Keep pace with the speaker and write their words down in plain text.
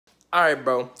All right,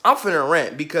 bro. I'm finna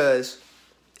rant because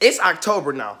it's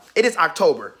October now. It is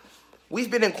October. We've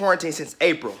been in quarantine since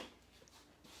April.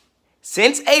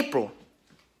 Since April.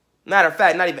 Matter of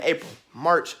fact, not even April.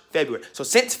 March, February. So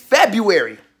since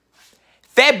February,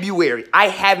 I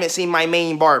haven't seen my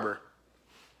main barber.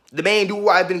 The main dude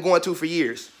I've been going to for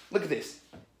years. Look at this.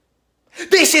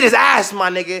 This shit is ass, my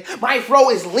nigga. My fro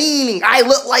is leaning. I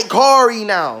look like Kari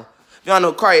now. If y'all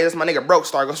know Kari, that's my nigga Broke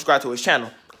Star. Go subscribe to his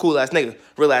channel. Cool ass nigga.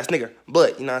 Real ass nigga.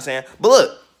 But, you know what I'm saying? But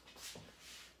look.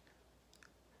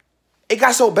 It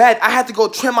got so bad, I had to go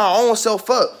trim my own self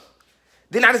up.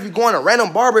 Then I just be going to random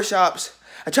barbershops.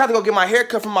 I tried to go get my hair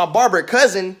cut from my barber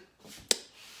cousin.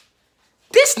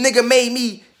 This nigga made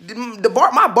me,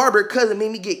 my barber cousin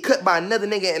made me get cut by another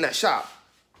nigga in a shop.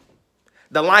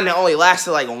 The line that only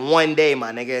lasted like 1 day,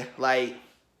 my nigga. Like,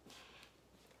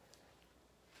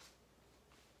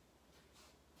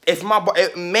 if my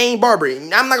main barber, I'm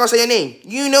not gonna say your name.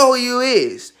 You know who you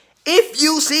is. If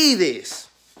you see this,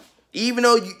 even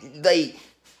though you, like,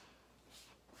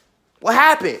 what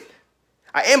happened?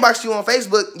 I inboxed you on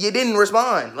Facebook, you didn't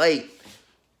respond. Like,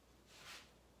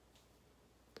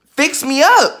 fix me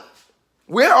up.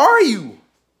 Where are you?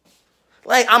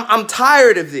 Like, I'm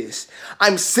tired of this.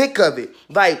 I'm sick of it.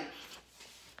 Like,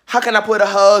 how can I put a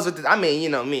hose with this? I mean, you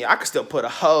know me, I could still put a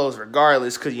hose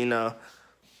regardless, cause you know,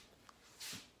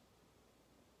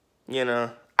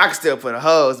 I could still put a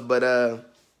hose, but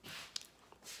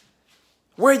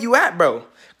where you at, bro?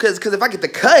 Cause if I get the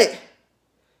cut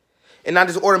and I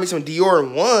just order me some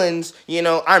Dior ones, you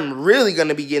know, I'm really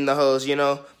gonna be getting the hose, you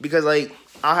know, because like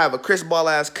I'll have a Chris Ball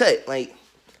ass cut, like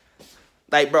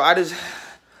bro, I just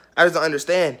don't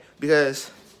understand because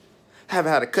I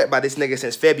haven't had a cut by this nigga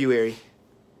since February.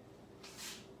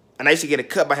 And I used to get a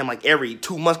cut by him like every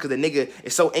 2 months because the nigga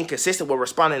is so inconsistent with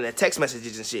responding to text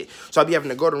messages and shit. So I be having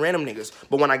to go to random niggas.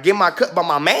 But when I get my cut by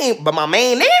my main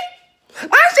nigga,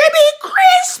 my shit be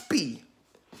crispy.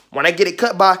 When I get it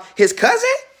cut by his cousin,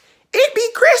 it be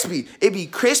crispy. It be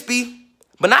crispy,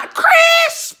 but not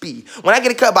crispy. When I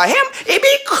get it cut by him, it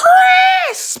be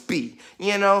crispy.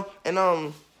 You know? And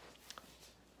I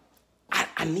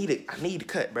need a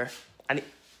cut, bro.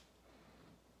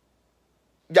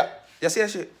 Yeah, y'all see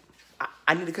that shit?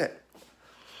 I need a cut.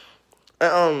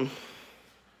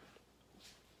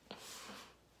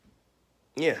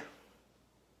 Yeah.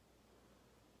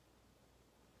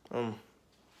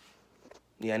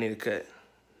 Yeah, I need a cut.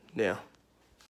 Yeah.